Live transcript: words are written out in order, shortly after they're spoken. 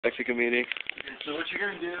Tactica Meeting. Okay, so what you're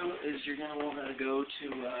going to do is you're going to want to go to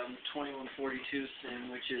 2142 sim,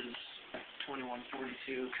 which is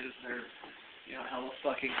 2142, because they're, you know, hella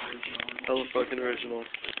fucking original. Hella fucking original.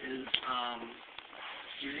 Is,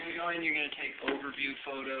 you're going to go in, you're going to take overview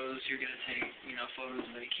photos, you're going to take, you know, photos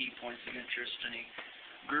of any key points of interest, any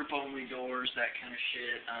group-only doors, that kind of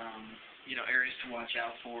shit, you know, areas to watch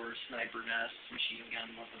out for, sniper nests, machine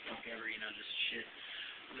gun, what the fuck ever, you know, just shit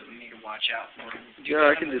that we need to watch out for. Yeah,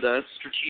 I can do that. Strategic